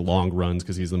break long runs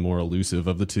because he's the more elusive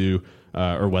of the two,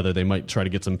 or whether they might try to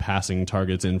get some passing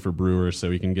targets in for Brewer so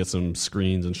he can get some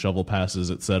screens and shovel passes,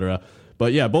 etc.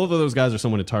 But yeah, both of those guys are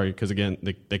someone to target because, again,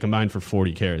 they combined for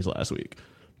 40 carries last week.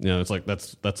 it's like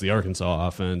that's the Arkansas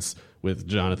offense with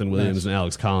Jonathan Williams and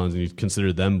Alex Collins, and you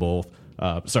consider them both.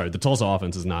 The Tulsa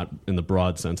offense is not in the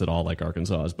broad sense at all like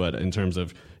Arkansas's, but in terms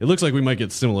of, it looks like we might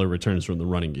get similar returns from the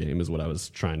running game is what I was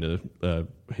trying to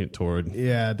hint toward.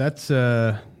 Yeah, that's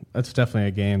definitely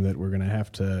a game that we're going to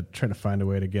have to try to find a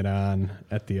way to get on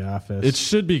at the office. It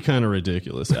should be kind of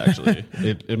ridiculous, actually.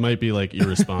 It might be like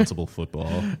irresponsible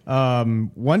football.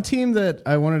 One team that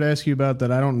I wanted to ask you about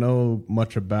that I don't know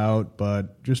much about,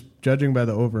 but just judging by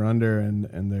the over-under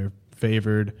and they're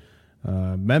favored,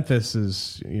 Memphis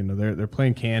is, they're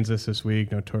playing Kansas this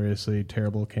week, notoriously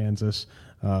terrible Kansas.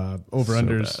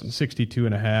 Over-under is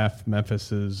 62.5.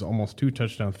 Memphis is almost 2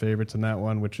 touchdown favorites in that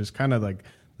one, which is kind of like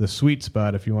the sweet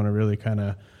spot if you want to really kind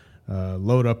of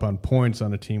load up on points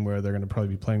on a team where they're going to probably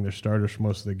be playing their starters for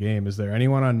most of the game. Is there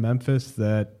anyone on Memphis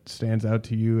that stands out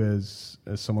to you as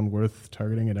someone worth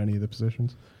targeting at any of the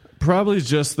positions? Probably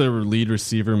just their lead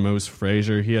receiver, Mose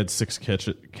Frazier. He had 6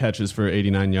 catches for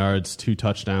 89 yards, 2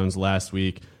 touchdowns last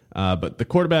week. But the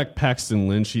quarterback, Paxton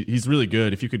Lynch, he's really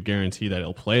good. If you could guarantee that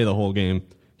he'll play the whole game,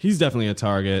 he's definitely a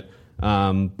target.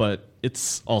 But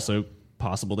it's also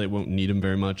possible they won't need him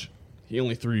very much. He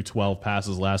only threw 12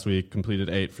 passes last week,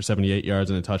 completed 8 for 78 yards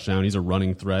and a touchdown. He's a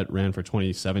running threat, ran for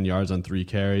 27 yards on 3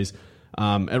 carries.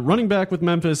 At running back with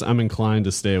Memphis, I'm inclined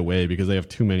to stay away because they have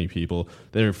too many people.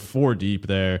 They're 4 deep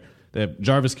there. They have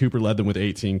Jarvis Cooper led them with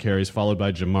 18 carries, followed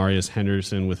by Jamarius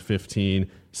Henderson with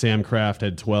 15. Sam Kraft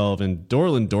had 12, and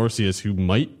Dorland Dorcius, who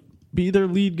might be their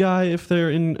lead guy if they're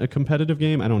in a competitive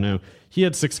game. I don't know. He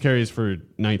had 6 carries for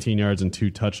 19 yards and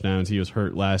 2 touchdowns. He was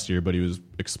hurt last year, but he was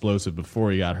explosive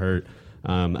before he got hurt.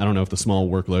 I don't know if the small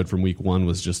workload from week 1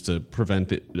 was just to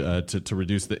prevent it, to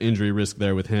reduce the injury risk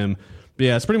there with him. But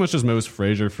yeah, it's pretty much just Mose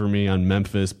Frazier for me on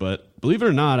Memphis. But believe it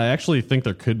or not, I actually think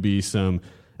there could be some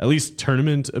at least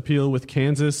tournament appeal with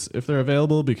Kansas if they're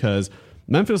available, because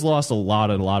Memphis lost a lot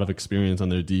of experience on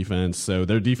their defense. So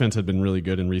their defense had been really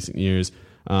good in recent years.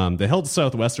 They held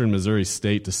Southwestern Missouri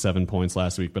State to 7 points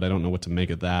last week, but I don't know what to make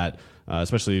of that.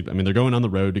 Especially, they're going on the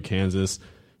road to Kansas.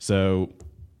 So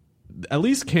at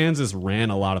least Kansas ran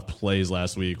a lot of plays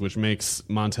last week, which makes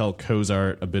Montel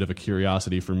Cozart a bit of a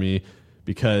curiosity for me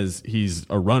because he's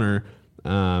a runner.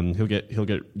 He'll get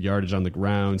yardage on the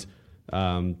ground.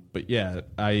 But yeah,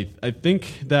 I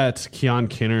think that Keon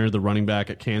Kinner, the running back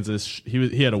at Kansas,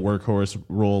 he had a workhorse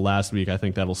role last week. I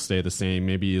think that'll stay the same.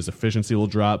 Maybe his efficiency will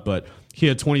drop, but he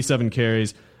had 27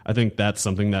 carries. I think that's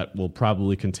something that will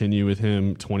probably continue with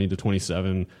him, 20 to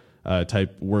 27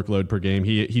 type workload per game.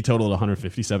 He totaled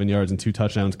 157 yards and 2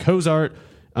 touchdowns. Cozart,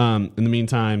 in the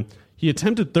meantime, he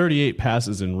attempted 38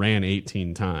 passes and ran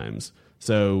 18 times.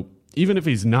 So even if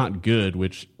he's not good,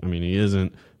 which, he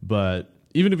isn't, but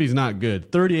even if he's not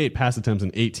good, 38 pass attempts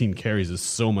and 18 carries is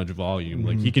so much volume. Mm-hmm.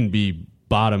 Like, he can be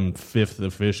bottom 5th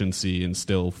efficiency and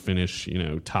still finish,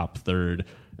 top 3rd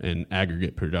in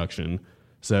aggregate production.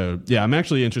 So, yeah, I'm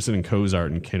actually interested in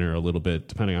Cozart and Kinner a little bit,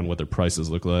 depending on what their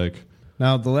prices look like.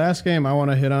 Now, the last game I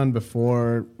want to hit on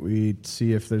before we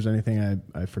see if there's anything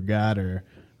I forgot, or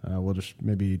we'll just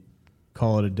maybe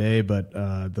call it a day, but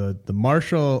the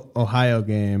Marshall, Ohio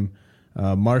game,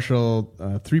 Marshall,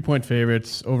 3-point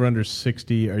favorites, over under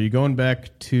 60. Are you going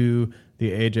back to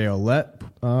the A.J. Ouellette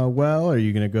Are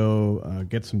you going to go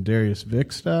get some Darius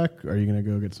Vick stock? Are you going to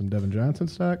go get some Devin Johnson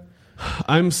stock?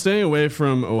 I'm staying away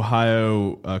from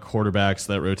Ohio quarterbacks.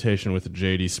 That rotation with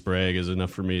J.D. Sprague is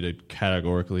enough for me to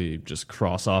categorically just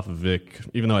cross off of Vick,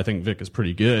 even though I think Vick is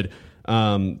pretty good.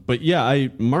 But yeah,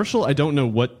 Marshall, I don't know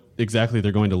what exactly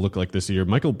they're going to look like this year.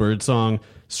 Michael Birdsong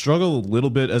struggled a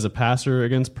little bit as a passer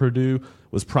against Purdue,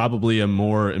 was probably a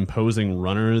more imposing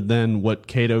runner than what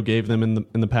Cato gave them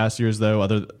in the past years, though.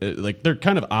 They're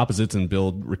kind of opposites in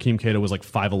build. Rakeem Cato was like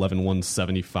 5'11",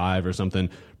 175 or something.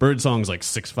 Birdsong's like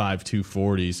 6'5",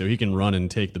 240, so he can run and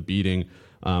take the beating.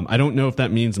 I don't know if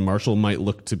that means Marshall might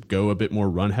look to go a bit more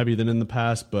run heavy than in the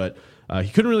past, but he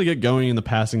couldn't really get going in the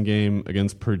passing game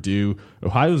against Purdue.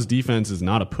 Ohio's defense is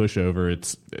not a pushover.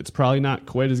 It's probably not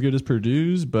quite as good as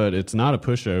Purdue's, but it's not a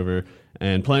pushover.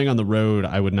 And playing on the road,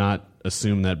 I would not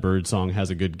assume that Birdsong has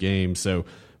a good game. So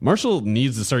Marshall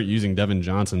needs to start using Devin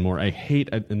Johnson more. And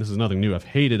this is nothing new, I've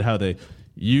hated how they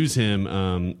use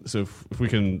him. So if we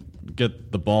can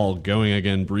get the ball going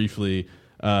again briefly,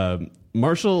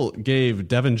 Marshall gave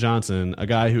Devin Johnson, a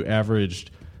guy who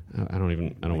averaged, I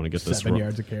don't want to get this 7 wrong.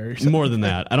 yards a carry. More than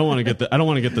that. I don't want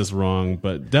to get this wrong,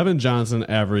 but Devin Johnson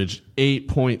averaged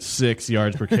 8.6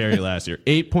 yards per carry last year.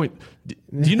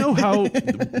 Do you know how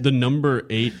the number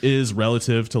 8 is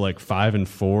relative to like 5 and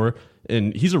 4?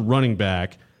 And he's a running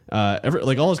back.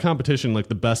 Like all his competition, like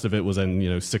the best of it was in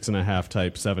 6.5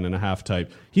 type, 7.5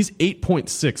 type. He's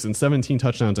 8.6 and 17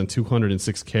 touchdowns and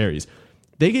 206 carries.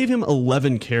 They gave him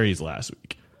 11 carries last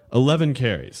week. 11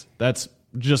 carries. That's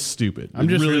just stupid. I'm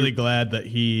just really glad that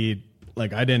he,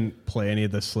 like, I didn't play any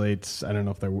of the slates. I don't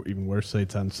know if there were even worse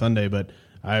slates on Sunday, but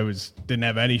I didn't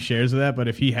have any shares of that. But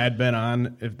if he had been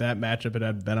on, if that matchup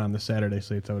had been on the Saturday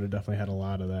slates, I would have definitely had a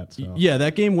lot of that. So. Yeah,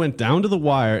 that game went down to the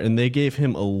wire, and they gave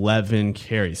him 11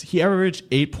 carries. He averaged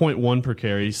 8.1 per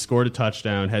carry, scored a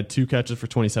touchdown, had 2 catches for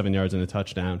 27 yards and a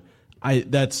touchdown.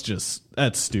 That's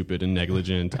stupid and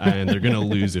negligent, and they're going to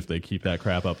lose if they keep that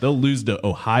crap up. They'll lose to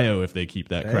Ohio if they keep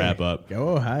that crap up.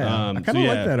 Go Ohio. I kind of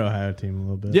like that Ohio team a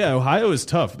little bit. Yeah, Ohio is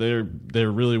tough. They're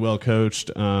really well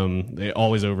coached. They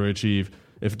always overachieve.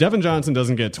 If Devin Johnson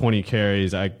doesn't get 20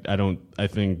 carries, I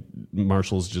think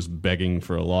Marshall's just begging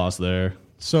for a loss there.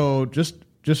 So just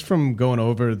from going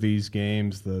over these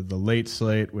games, the late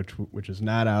slate, which is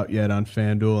not out yet on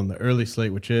FanDuel, and the early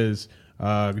slate, which is,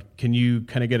 can you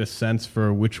kind of get a sense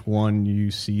for which one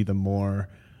you see the more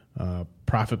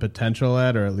profit potential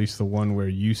at, or at least the one where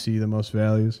you see the most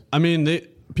values? I mean,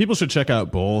 people should check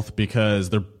out both because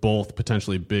they're both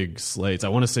potentially big slates. I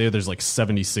want to say there's like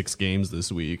 76 games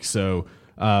this week, so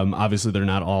obviously they're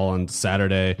not all on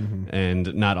Saturday,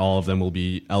 and not all of them will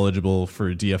be eligible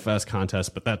for DFS contests,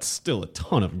 but that's still a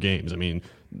ton of games. I mean,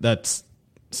 that's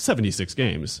 76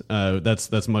 games.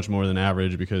 That's much more than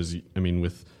average because, I mean,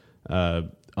 with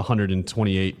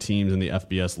 128 teams in the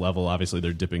FBS level, obviously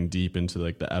they're dipping deep into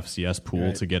like the FCS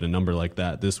pool to get a number like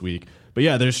that this week. But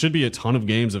yeah, there should be a ton of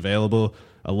games available,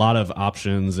 a lot of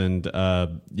options, and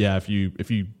if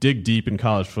you dig deep in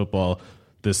college football,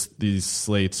 these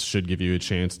slates should give you a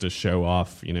chance to show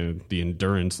off, the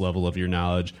endurance level of your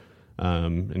knowledge,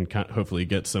 and hopefully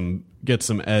get some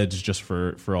edge just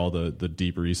for all the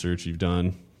deep research you've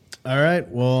done. All right.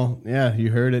 Well, yeah,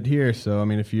 you heard it here. So, I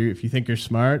mean, if you think you're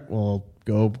smart, well,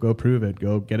 go prove it.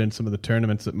 Go get in some of the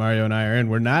tournaments that Mario and I are in.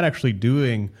 We're not actually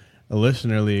doing a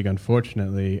listener league,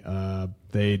 unfortunately.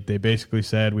 They basically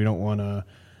said we don't want to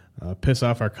piss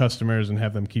off our customers and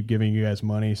have them keep giving you guys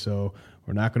money, so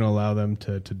we're not going to allow them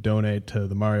to donate to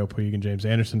the Mario Puig and James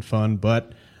Anderson Fund.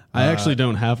 But I actually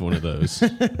don't have one of those.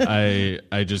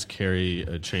 I just carry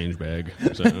a change bag.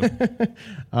 So.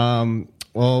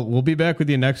 Well, we'll be back with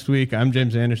you next week. I'm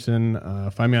James Anderson.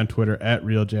 Find me on Twitter at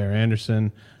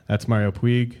RealJRAnderson. That's Mario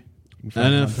Puig.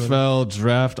 NFL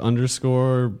draft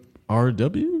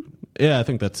 _RW? Yeah, I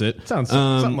think that's it. Sounds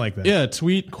something like that. Yeah,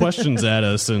 tweet questions at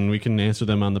us, and we can answer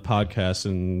them on the podcast,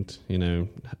 and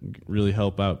really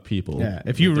help out people. Yeah,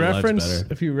 if you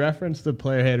reference the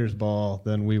Player Haters Ball,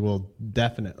 then we will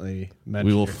definitely mention.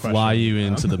 We will fly you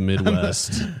into the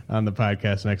Midwest on the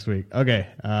podcast next week. Okay,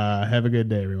 have a good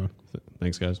day, everyone.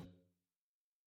 Thanks, guys.